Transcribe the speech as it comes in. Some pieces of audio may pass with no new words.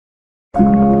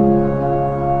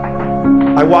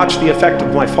I watched the effect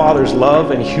of my father's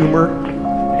love and humor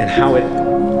and how it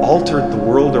altered the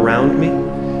world around me.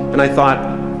 And I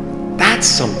thought, that's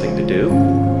something to do.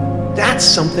 That's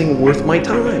something worth my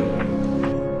time.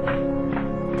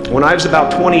 When I was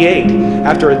about 28,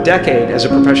 after a decade as a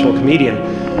professional comedian,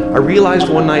 I realized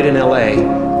one night in LA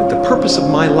that the purpose of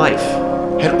my life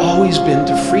had always been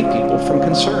to free people from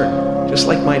concern, just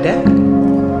like my dad.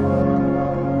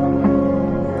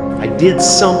 I did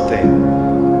something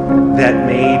that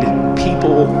made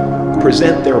people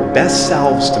present their best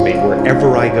selves to me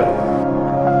wherever I go.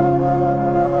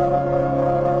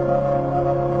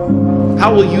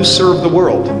 How will you serve the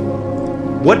world?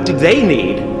 What do they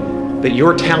need that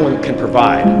your talent can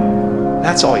provide?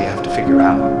 That's all you have to figure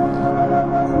out.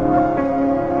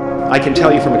 I can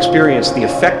tell you from experience, the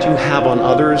effect you have on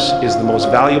others is the most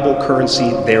valuable currency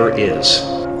there is.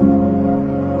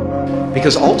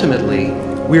 Because ultimately,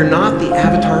 we're not the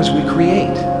avatars we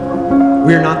create.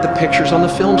 We're not the pictures on the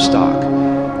film stock.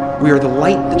 We are the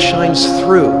light that shines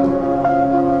through.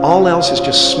 All else is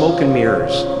just smoke and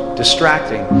mirrors,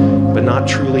 distracting, but not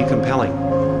truly compelling.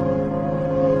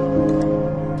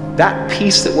 That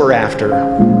peace that we're after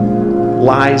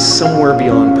lies somewhere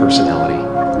beyond personality,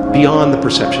 beyond the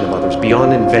perception of others,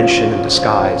 beyond invention and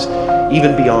disguise,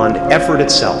 even beyond effort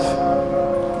itself.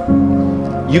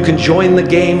 You can join the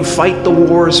game, fight the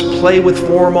wars, play with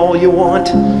form all you want,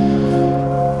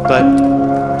 but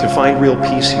to find real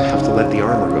peace, you have to let the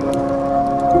armor go.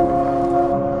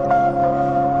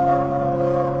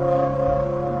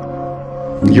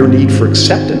 Your need for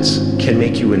acceptance can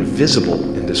make you invisible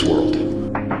in this world.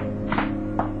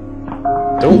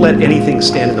 Don't let anything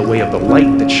stand in the way of the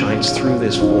light that shines through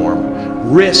this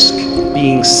form. Risk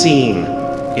being seen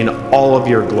in all of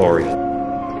your glory.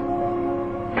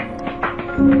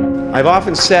 I've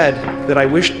often said that I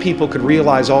wished people could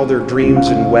realize all their dreams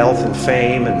and wealth and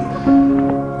fame,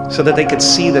 and so that they could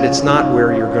see that it's not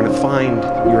where you're going to find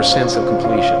your sense of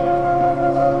completion.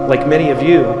 Like many of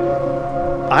you,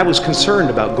 I was concerned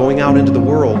about going out into the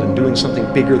world and doing something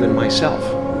bigger than myself,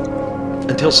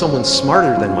 until someone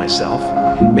smarter than myself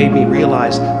made me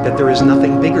realize that there is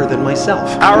nothing bigger than myself.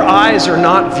 Our eyes are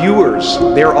not viewers,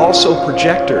 they're also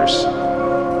projectors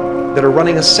that are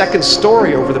running a second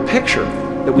story over the picture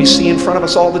that we see in front of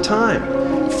us all the time.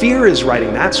 Fear is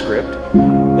writing that script,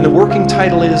 and the working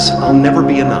title is, I'll Never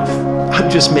Be Enough. I'm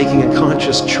just making a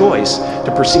conscious choice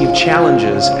to perceive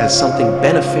challenges as something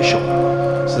beneficial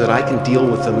so that I can deal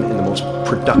with them in the most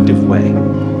productive way.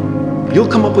 You'll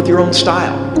come up with your own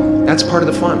style. That's part of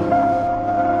the fun.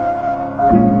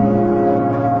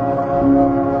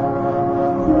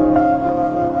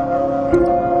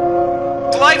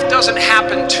 Life doesn't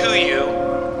happen to you,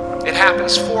 it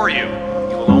happens for you.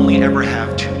 You will only ever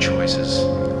have two choices,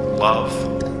 love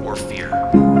or fear.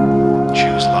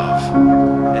 Choose love,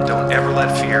 and don't ever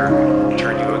let fear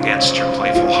turn you against your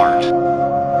playful heart.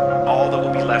 All that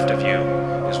will be left of you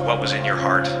is what was in your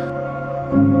heart.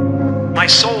 My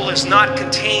soul is not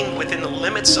contained within the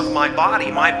limits of my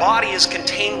body. My body is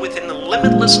contained within the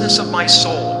limitlessness of my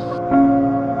soul.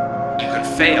 You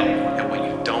can fail at what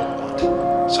you don't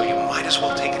want, so you might as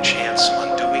well take a chance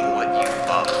on doing what you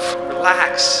love.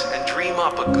 Relax and dream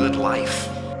up a good life.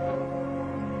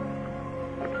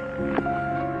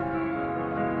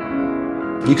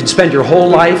 You can spend your whole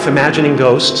life imagining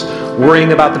ghosts,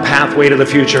 worrying about the pathway to the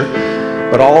future,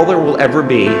 but all there will ever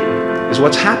be is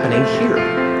what's happening here,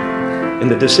 and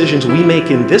the decisions we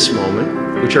make in this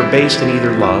moment, which are based in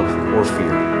either love or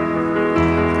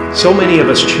fear. So many of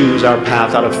us choose our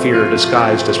path out of fear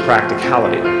disguised as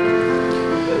practicality.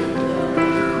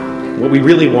 What we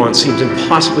really want seems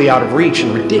impossibly out of reach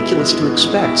and ridiculous to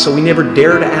expect, so we never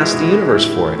dare to ask the universe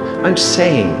for it. I'm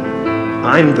saying,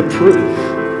 I'm the proof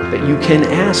that you can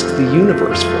ask the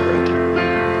universe for it.